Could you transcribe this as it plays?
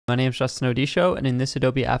My name is Justin Odisho, and in this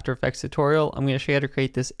Adobe After Effects tutorial, I'm going to show you how to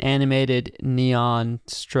create this animated neon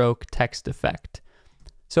stroke text effect.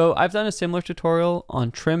 So I've done a similar tutorial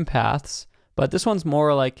on trim paths, but this one's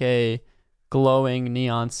more like a glowing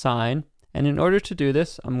neon sign. And in order to do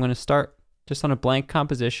this, I'm going to start just on a blank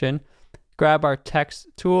composition, grab our text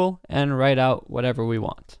tool, and write out whatever we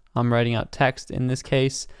want. I'm writing out text in this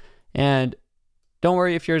case, and don't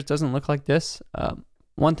worry if yours doesn't look like this.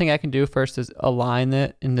 One thing I can do first is align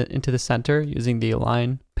it into the center using the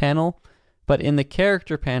align panel. But in the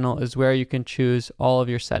character panel is where you can choose all of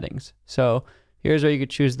your settings. So here's where you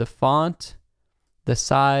could choose the font, the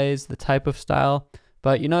size, the type of style.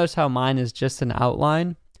 But you notice how mine is just an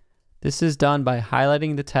outline. This is done by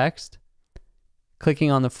highlighting the text,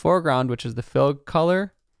 clicking on the foreground, which is the fill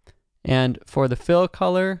color. And for the fill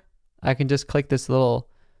color, I can just click this little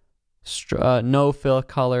no fill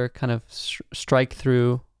color kind of strike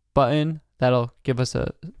through button. That'll give us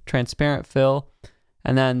a transparent fill.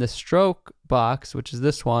 And then the stroke box, which is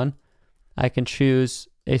this one, I can choose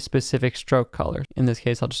a specific stroke color. In this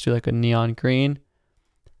case, I'll just do like a neon green.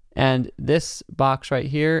 And this box right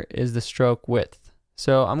here is the stroke width.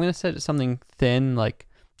 So I'm going to set something thin, like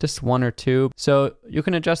just 1 or 2. So you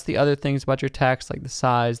can adjust the other things about your text, like the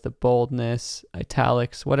size, the boldness,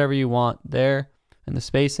 italics, whatever you want there, and the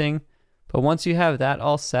spacing. But once you have that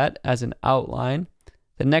all set as an outline,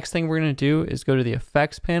 the next thing we're going to do is go to the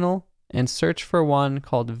effects panel and search for one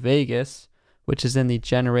called Vegas, which is in the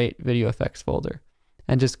generate video effects folder,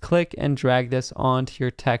 and just click and drag this onto your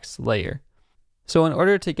text layer. So in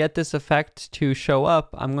order to get this effect to show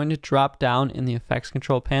up, I'm going to drop down in the effects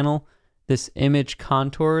control panel, this image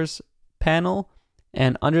contours panel,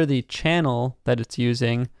 and under the channel that it's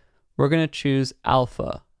using, we're going to choose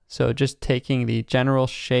alpha. So just taking the general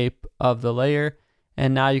shape of the layer,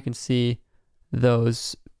 and now you can see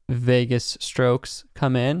those Vegas strokes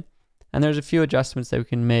come in. And there's a few adjustments that we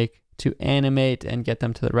can make to animate and get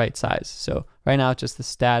them to the right size. So right now it's just the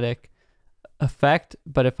static effect,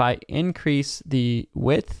 but if I increase the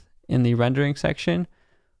width in the rendering section,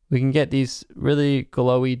 we can get these really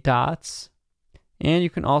glowy dots. And you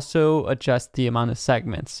can also adjust the amount of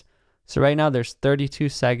segments. So right now there's 32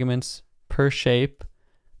 segments per shape,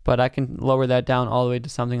 but I can lower that down all the way to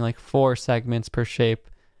something like 4 segments per shape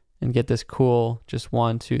and get this cool just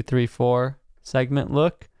 1, 2, 3, 4 segment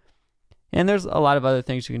look. And there's a lot of other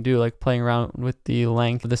things you can do, like playing around with the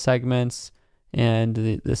length of the segments and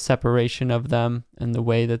the separation of them and the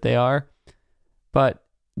way that they are. But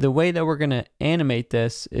the way that we're going to animate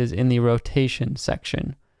this is in the rotation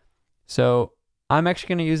section. So I'm actually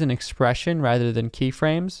going to use an expression rather than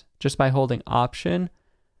keyframes just by holding Option,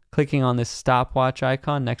 clicking on this stopwatch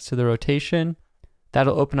icon next to the rotation.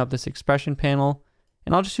 That'll open up this expression panel.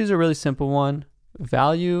 And I'll just use a really simple one.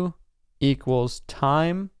 Value equals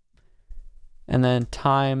time, and then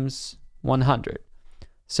times 100.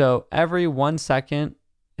 So every 1 second,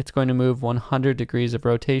 it's going to move 100 degrees of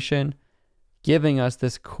rotation, giving us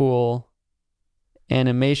this cool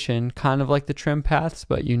animation, kind of like the trim paths,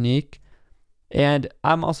 but unique. And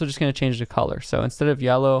I'm also just going to change the color. So instead of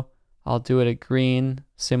yellow, I'll do it a green,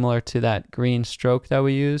 similar to that green stroke that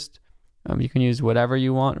we used. You can use whatever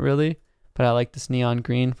you want, really, but I like this neon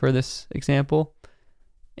green for this example.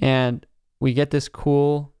 And we get this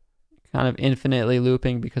cool kind of infinitely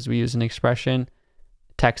looping because we use an expression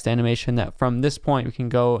text animation that from this point we can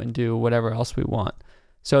go and do whatever else we want.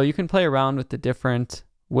 So you can play around with the different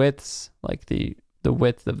widths, like the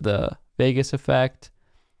width of the Vegas effect.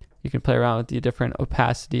 You can play around with the different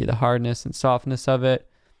opacity, the hardness and softness of it,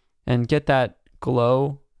 and get that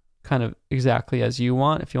glow kind of exactly as you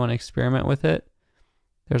want if you want to experiment with it.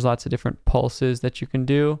 There's lots of different pulses that you can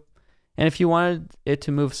do. And if you wanted it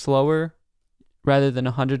to move slower, rather than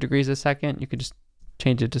 100 degrees a second, you could just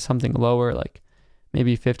change it to something lower, like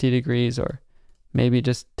maybe 50 degrees or maybe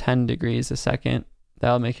just 10 degrees a second.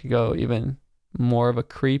 That'll make it go even more of a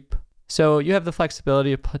creep. So you have the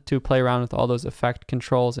flexibility to play around with all those effect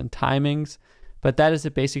controls and timings, but that is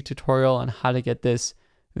a basic tutorial on how to get this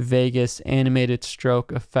Vegas animated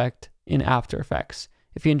stroke effect in After Effects.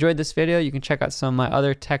 If you enjoyed this video, you can check out some of my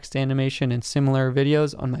other text animation and similar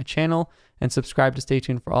videos on my channel, and subscribe to stay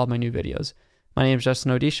tuned for all of my new videos. My name is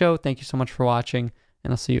Justin Odisho. Thank you so much for watching,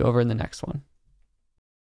 and I'll see you over in the next one.